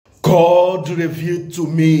God revealed to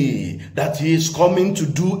me that he is coming to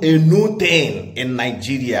do a new thing in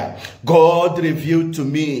Nigeria. God revealed to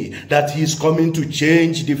me that he is coming to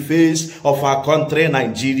change the face of our country,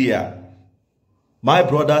 Nigeria. My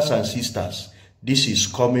brothers and sisters, this is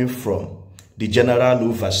coming from the General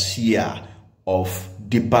Overseer of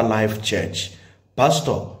Deeper Life Church,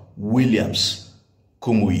 Pastor Williams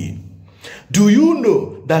Kumuyi. Do you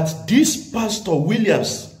know that this Pastor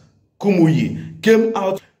Williams Kumuyi came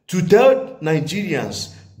out to tell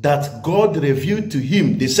Nigerians that God revealed to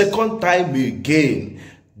him the second time again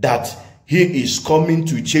that he is coming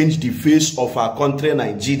to change the face of our country,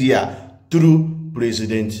 Nigeria, through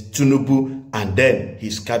President Tinubu and then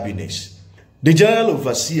his cabinet. The General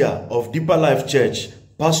Overseer of Deeper Life Church,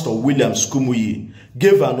 Pastor Williams Kumuyi,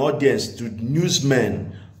 gave an audience to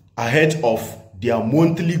newsmen ahead of their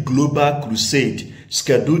monthly global crusade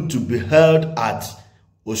scheduled to be held at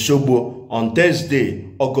Osogbo on Thursday,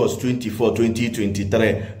 August 24,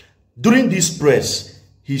 2023. During this press,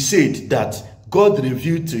 he said that God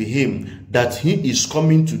revealed to him that he is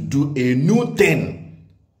coming to do a new thing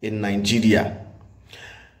in Nigeria.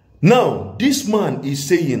 Now, this man is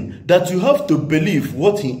saying that you have to believe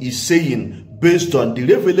what he is saying based on the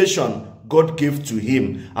revelation God gave to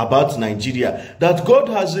him about Nigeria. That God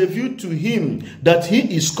has revealed to him that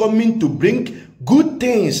he is coming to bring good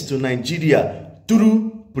things to Nigeria through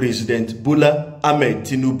President Bola Ahmed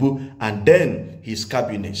Tinubu and then his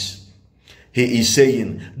cabinet. He is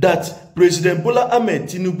saying that President Bola Ahmed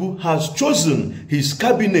Tinubu has chosen his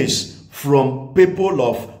cabinet from people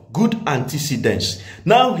of good antecedents.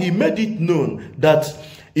 Now he made it known that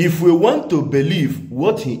if we want to believe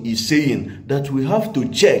what he is saying, that we have to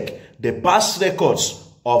check the past records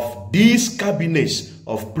of these cabinets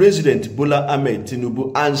of President Bola Ahmed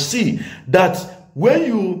Tinubu and see that when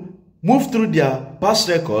you move through their past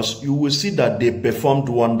records, you will see that they performed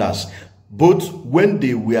wonders, both when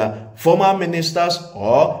they were former ministers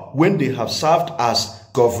or when they have served as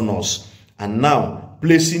governors. And now,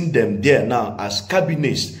 placing them there now as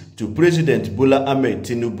cabinets to President Bola Ahmed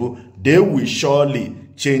Tinubu, they will surely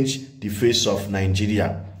change the face of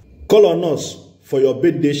Nigeria. Call on us for your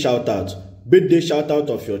birthday shout out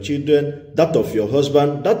of your children, that of your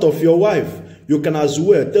husband, that of your wife. You can as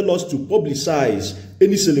well tell us to publicize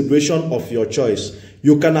any celebration of your choice.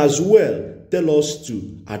 You can as well tell us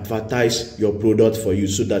to advertise your product for you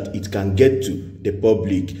so that it can get to the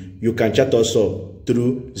public. You can chat us up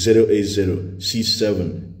through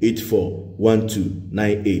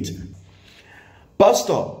 080-6784-1298.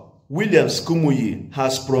 Pastor Williams Kumuyi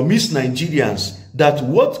has promised Nigerians that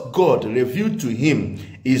what God revealed to him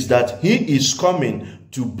is that he is coming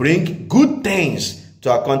to bring good things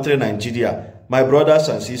to our country, Nigeria. My brothers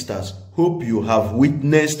and sisters, hope you have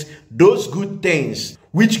witnessed those good things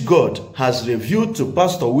which God has revealed to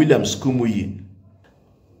Pastor Williams Kumuyi.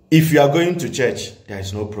 If you are going to church, there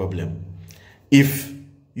is no problem. If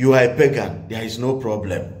you are a pagan, there is no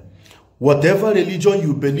problem. Whatever religion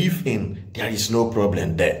you believe in, there is no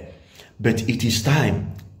problem there. But it is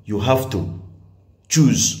time you have to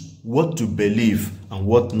choose what to believe and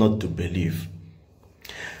what not to believe.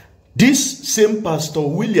 This same Pastor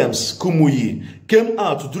Williams Kumuyi came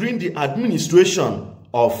out during the administration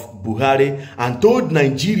of Buhari and told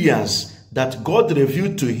Nigerians that God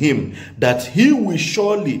revealed to him that he will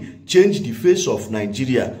surely change the face of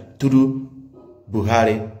Nigeria through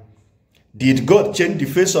Buhari. Did God change the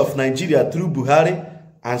face of Nigeria through Buhari?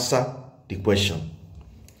 Answer the question.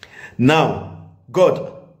 Now,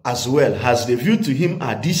 God as well has revealed to him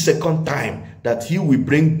at this second time that he will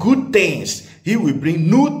bring good things. He will bring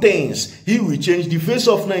new things. He will change the face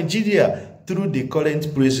of Nigeria through the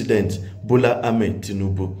current president, Bola Ahmed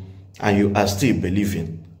Tinubu. And you are still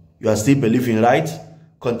believing. You are still believing, right?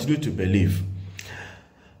 Continue to believe.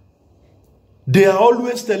 They are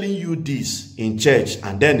always telling you this in church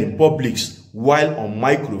and then in publics while on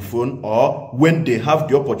microphone or when they have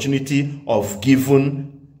the opportunity of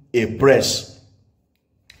giving a press.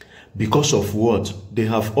 Because of what? They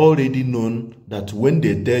have already known that when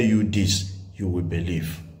they tell you this, you will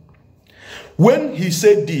believe. When he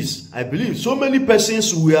said this, I believe so many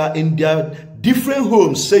persons were in their different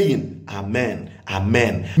homes saying, Amen,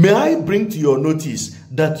 Amen. May I bring to your notice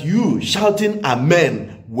that you shouting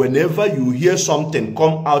Amen whenever you hear something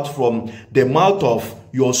come out from the mouth of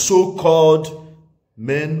your so-called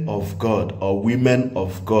men of God or women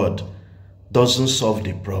of God doesn't solve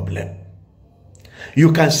the problem.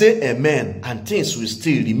 You can say amen and things will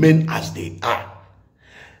still remain as they are.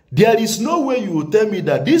 There is no way you will tell me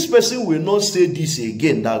that this person will not say this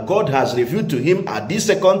again, that God has revealed to him at this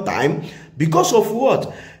second time, because of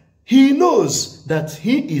what? He knows that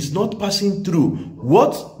he is not passing through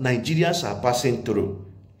what Nigerians are passing through.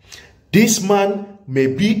 This man may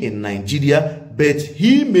be in Nigeria, but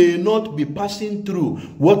he may not be passing through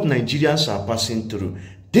what Nigerians are passing through.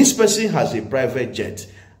 This person has a private jet.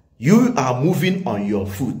 You are moving on your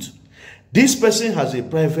foot. This person has a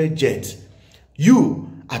private jet. You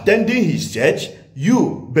attending his church,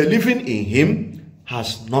 you believing in him,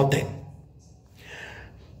 has nothing.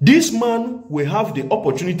 This man will have the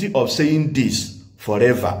opportunity of saying this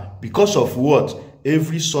forever. Because of what?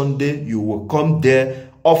 Every Sunday you will come there,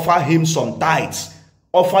 offer him some tithes,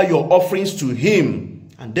 offer your offerings to him.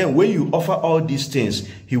 And then when you offer all these things,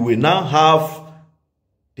 he will now have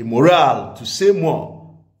the morale to say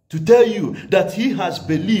more, to tell you that he has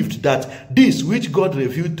believed that this which God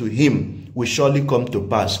revealed to him will surely come to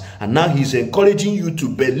pass. And now he's encouraging you to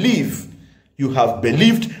believe. You have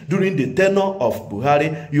believed during the tenure of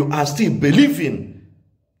Buhari. You are still believing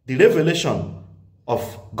the revelation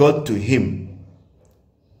of God to him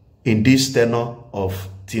in this tenure of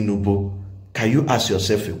Tinubu. Can you ask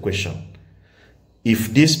yourself a question?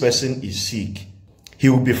 If this person is sick, he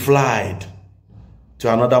will be flied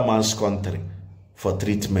to another man's country for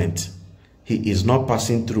treatment. He is not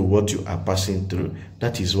passing through what you are passing through.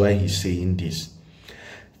 That is why he's saying this.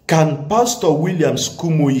 Can Pastor Williams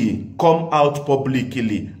Kumuyi come out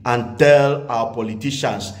publicly and tell our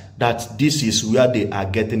politicians that this is where they are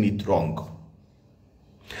getting it wrong?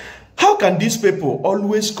 How can these people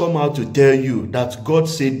always come out to tell you that God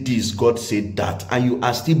said this, God said that, and you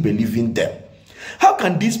are still believing them? How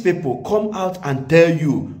can these people come out and tell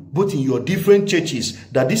you, both in your different churches,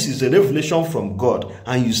 that this is a revelation from God,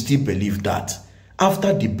 and you still believe that?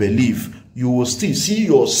 After the belief, you will still see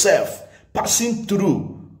yourself passing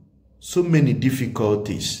through so many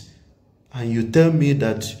difficulties, and you tell me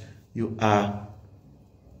that you are.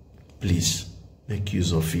 Please make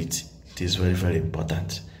use of it. It is very, very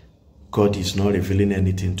important. God is not revealing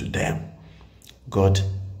anything to them. God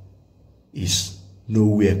is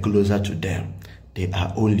nowhere closer to them. They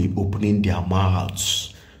are only opening their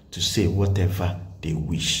mouths to say whatever they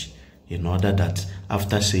wish, in order that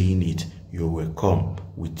after saying it, you will come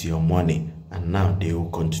with your money, and now they will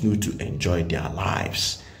continue to enjoy their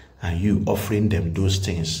lives. And you offering them those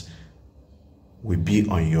things will be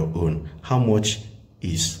on your own. How much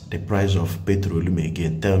is the price of petroleum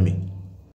again? Tell me.